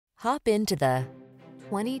Hop into the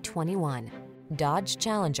 2021 Dodge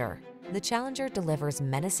Challenger. The Challenger delivers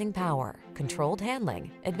menacing power, controlled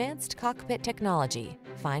handling, advanced cockpit technology,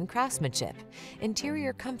 fine craftsmanship,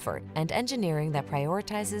 interior comfort, and engineering that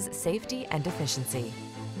prioritizes safety and efficiency.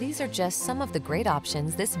 These are just some of the great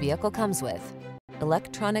options this vehicle comes with: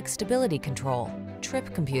 electronic stability control,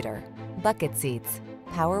 trip computer, bucket seats,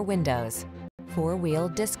 power windows, four-wheel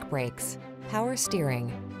disc brakes, power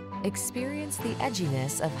steering. Experience the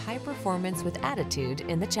edginess of high performance with attitude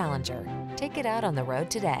in the Challenger. Take it out on the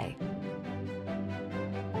road today.